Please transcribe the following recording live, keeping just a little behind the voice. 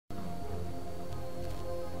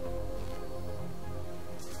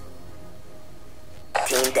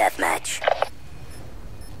Team deathmatch.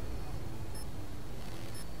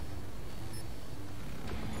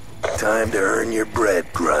 Time to earn your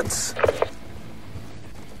bread, grunts.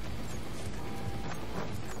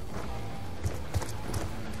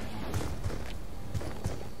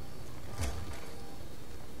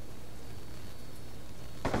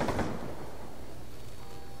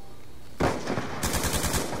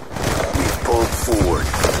 We've pulled forward.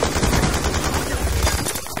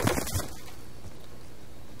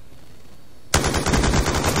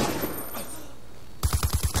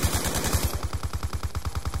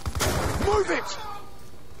 Move it!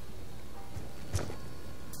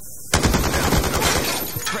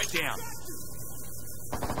 Threat down.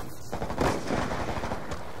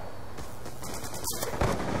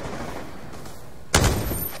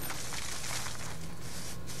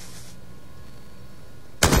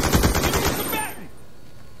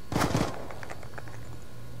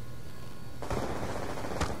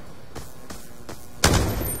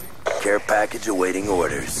 Care package awaiting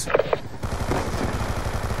orders.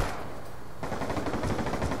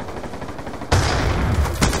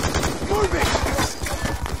 Move it!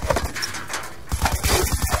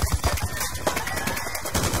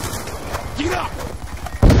 Get up!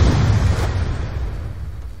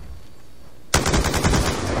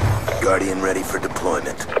 Guardian ready for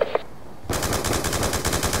deployment.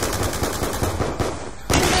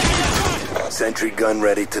 Sentry gun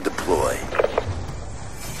ready to deploy.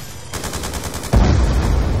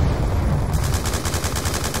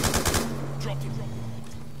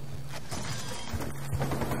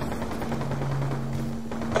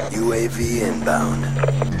 UAV inbound.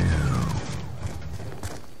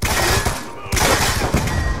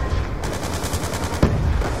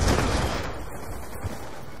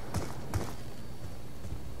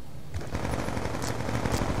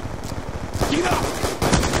 Get up!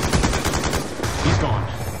 He's gone.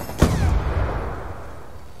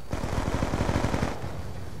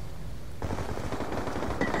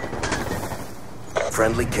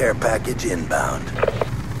 Friendly care package inbound.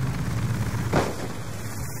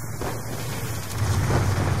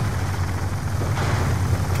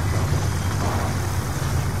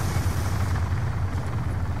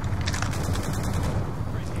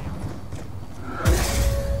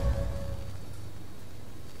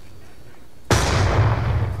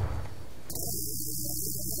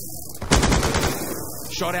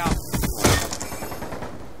 Shot out.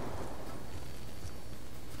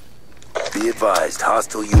 Be advised,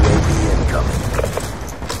 hostile UAV incoming.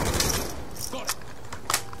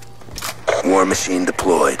 War machine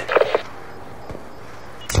deployed.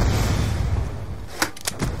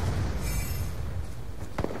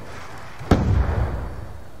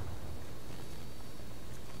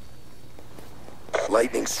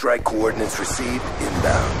 Lightning strike coordinates received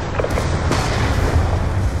inbound.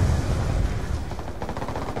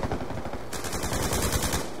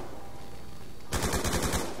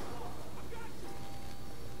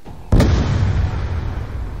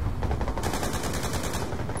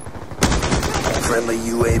 Friendly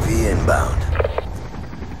UAV inbound.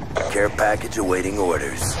 Care package awaiting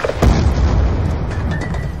orders.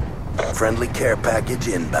 Friendly care package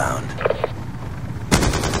inbound.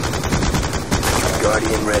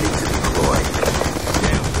 Guardian ready to deploy.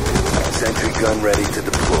 Sentry gun ready to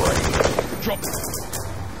deploy. Drop.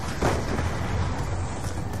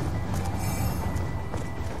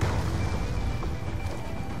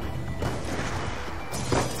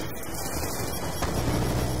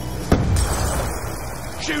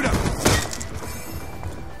 Shoot him!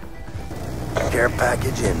 Care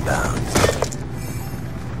package inbound.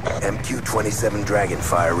 MQ-27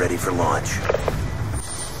 Dragonfire ready for launch.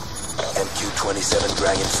 MQ-27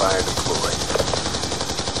 Dragonfire deployed.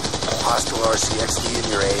 Hostile RCXD in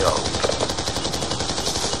your AO.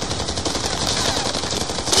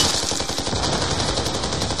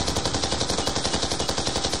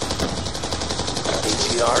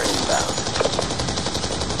 AGR inbound.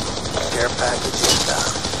 Care package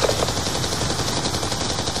inbound.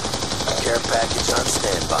 Care package on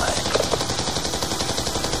standby.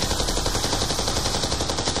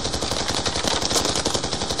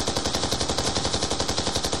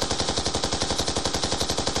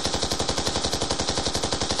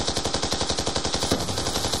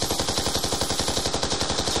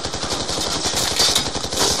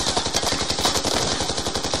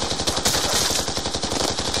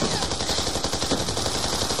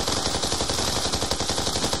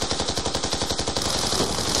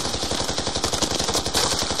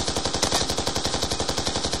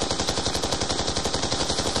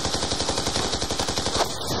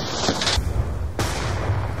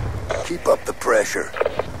 Keep up the pressure.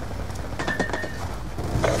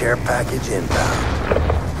 Care package inbound.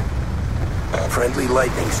 Friendly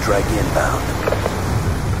lightning strike inbound.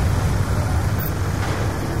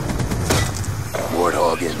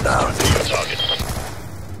 Warthog inbound. Target.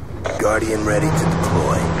 Guardian ready to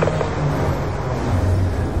deploy.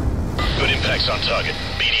 Good impacts on target.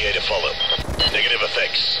 BDA to follow. Negative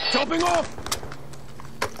effects. Topping off!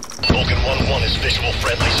 Vulcan 1-1 is visual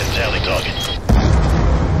friendlies and tally target.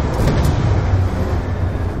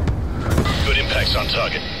 Good impacts on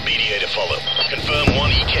target. BDA to follow. Confirm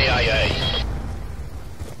 1 EKIA.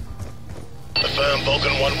 Affirm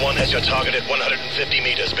Vulcan 1-1 has your target at 150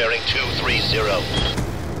 meters, bearing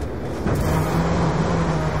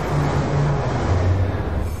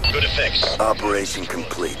 230. Good effects. Operation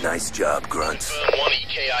complete. Nice job, grunts. Confirm 1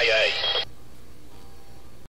 EKIA.